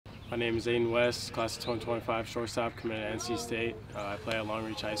My name is Aidan West, class of 2025, shortstop, committed to NC State. I play at Long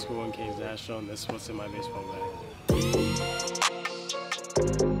Reach High School in Kansas National, and this is what's in my baseball bag.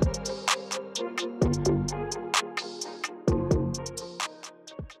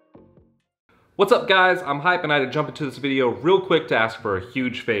 What's up guys, I'm Hype and I had to jump into this video real quick to ask for a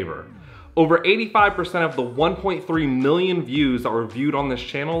huge favor. Over 85% of the 1.3 million views that were viewed on this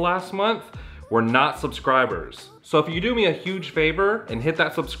channel last month were not subscribers. So if you do me a huge favor and hit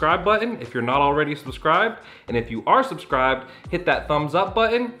that subscribe button if you're not already subscribed, and if you are subscribed, hit that thumbs up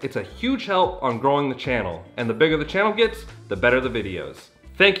button. It's a huge help on growing the channel, and the bigger the channel gets, the better the videos.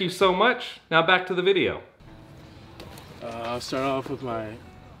 Thank you so much. Now back to the video. I'll start off with my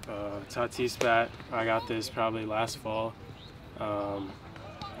Tatis bat. I got this probably last fall.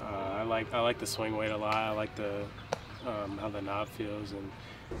 I like the swing weight a lot. I like the how the knob feels, and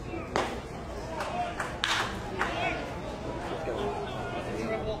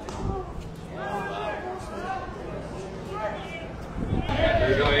Here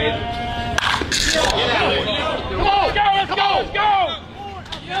we go, Aidan. Let's go!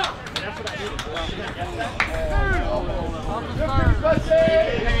 Yeah.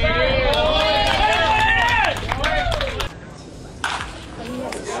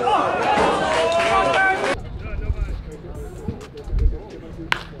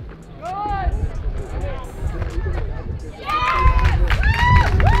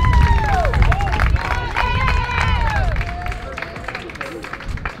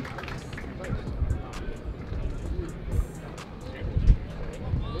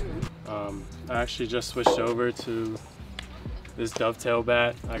 I actually just switched over to this dovetail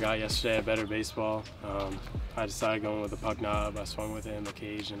bat I got yesterday at Better Baseball. I decided going with the puck knob. I swung with it in the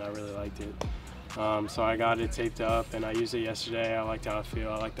cage and I really liked it. So I got it taped up and I used it yesterday. I liked how it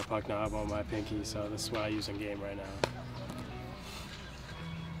feels. I like the puck knob on my pinky, so this is what I use in game right now.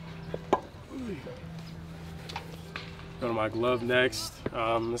 Go to my glove next.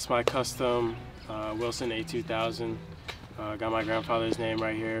 This is my custom Wilson A2000. Got my grandfather's name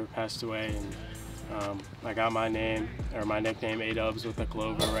right here, passed away, and I got my name, or my nickname, A-Dubs, with the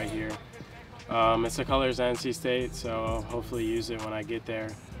clover right here. It's the colors of NC State, so I'll hopefully use it when I get there.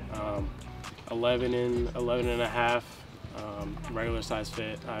 11 and a half, regular size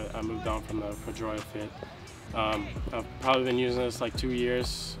fit. I moved on from the Pedroia fit. I've probably been using this like 2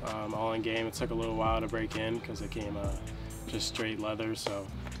 years, all in game. It took a little while to break in because it came just straight leather, so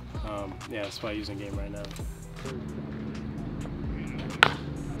yeah, that's what I use in game right now.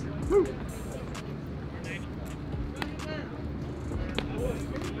 Woo.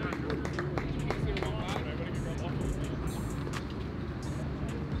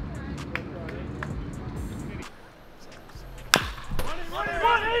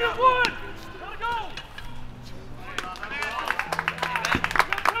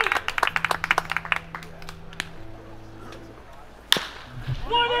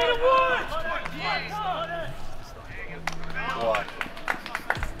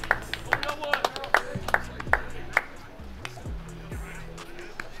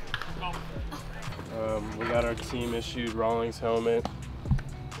 We got our team issued Rawlings helmet.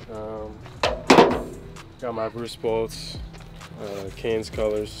 Got my Bruce bolts, Canes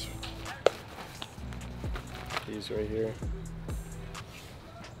colors. These right here.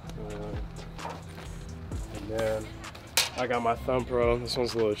 And then I got my Thumb Pro. This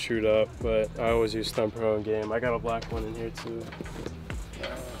one's a little chewed up, but I always use Thumb Pro in game. I got a black one in here too.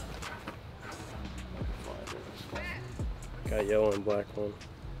 Got yellow and black one.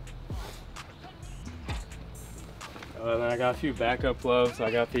 And I got a few backup gloves. I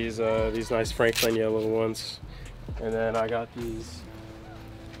got these nice Franklin yellow ones, and then I got these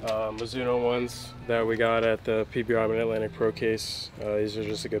Mizuno ones that we got at the PBR Mid-Atlantic Pro Case. These are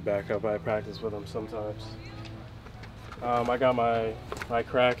just a good backup. I practice with them sometimes. I got my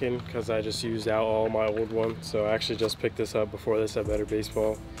Kraken because I just used out all my old ones, so I actually just picked this up before this at Better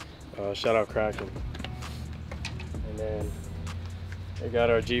Baseball. Shout out Kraken. And then I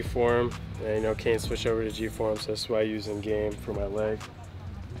got our G form, and you know, can't switch over to G form, so that's what I use in game for my leg.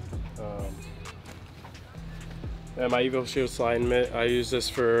 And my Evo Shield sliding mitt, I use this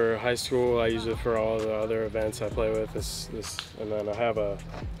for high school. I use it for all the other events I play with. And then I have a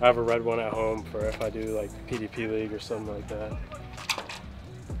red one at home for if I do like PDP league or something like that.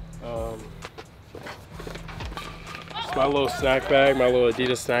 It's my little snack bag, my little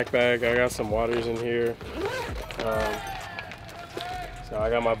Adidas snack bag. I got some waters in here. So I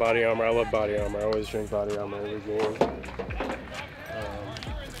got my body armor. I love body armor. I always drink body armor every game.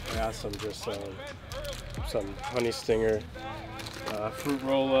 I got some honey stinger, fruit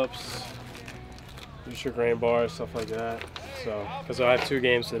roll-ups, use your grain bars, stuff like that. So, because I have 2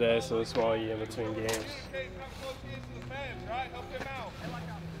 games today, so this will all eat in between games.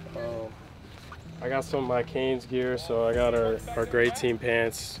 I got some of my Canes gear, so I got our gray team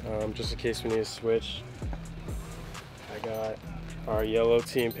pants, just in case we need to switch. I got our yellow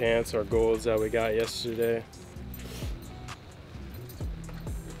team pants, our golds that we got yesterday.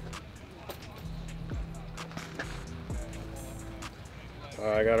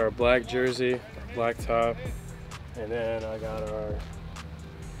 I got our black jersey, black top, and then I got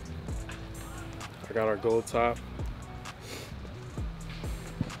our gold top.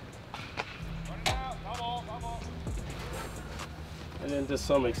 And then just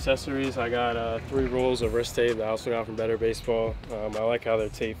some accessories. I got 3 rolls of wrist tape that I also got from Better Baseball. I like how their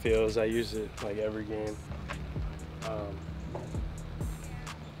tape feels. I use it like every game.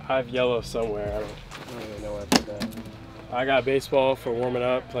 I have yellow somewhere. I don't really know where I put that. I got baseball for warming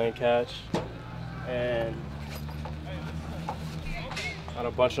up, playing catch, and on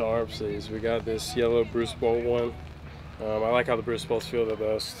a bunch of arm sleeves. We got this yellow Bruce Bolt one. I like how the Bruce Bolts feel the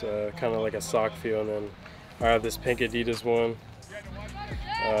most, kind of like a sock feel. And then I have this pink Adidas one,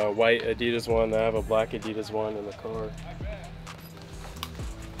 white Adidas one. I have a black Adidas one in the car.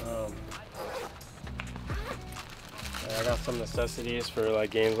 I got some necessities for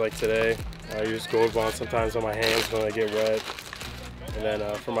like games like today. I use Gold Bond sometimes on my hands when I get wet. And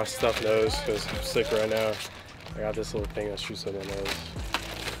then for my stuffed nose, because I'm sick right now, I got this little thing that shoots up my nose.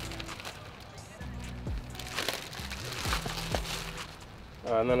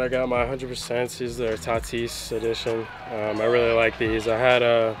 And then I got my 100%. These are Tatis edition. I really like these. I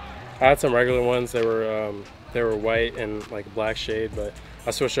had some regular ones. They were white and like black shade, but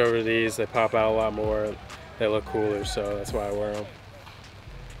I switched over to these. They pop out a lot more. They look cooler, so that's why I wear them.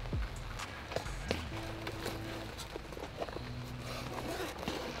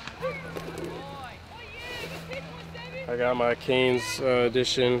 I got my Canes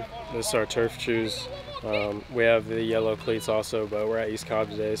edition. This is our turf shoes. We have the yellow cleats also, but we're at East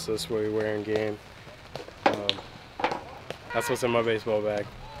Cobb today, so this is what we wear in game. That's what's in my baseball bag.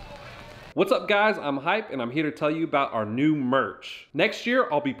 What's up guys, I'm Hype and I'm here to tell you about our new merch. Next year,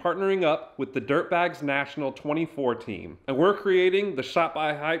 I'll be partnering up with the Dirtbags National 24 team, and we're creating the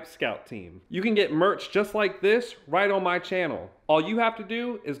ShotByHype Scout team. You can get merch just like this right on my channel. All you have to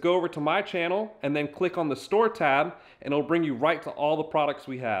do is go over to my channel and then click on the store tab and it'll bring you right to all the products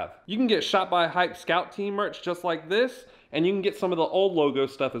we have. You can get ShotByHype Scout team merch just like this, and you can get some of the old logo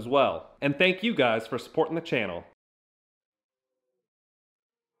stuff as well. And thank you guys for supporting the channel.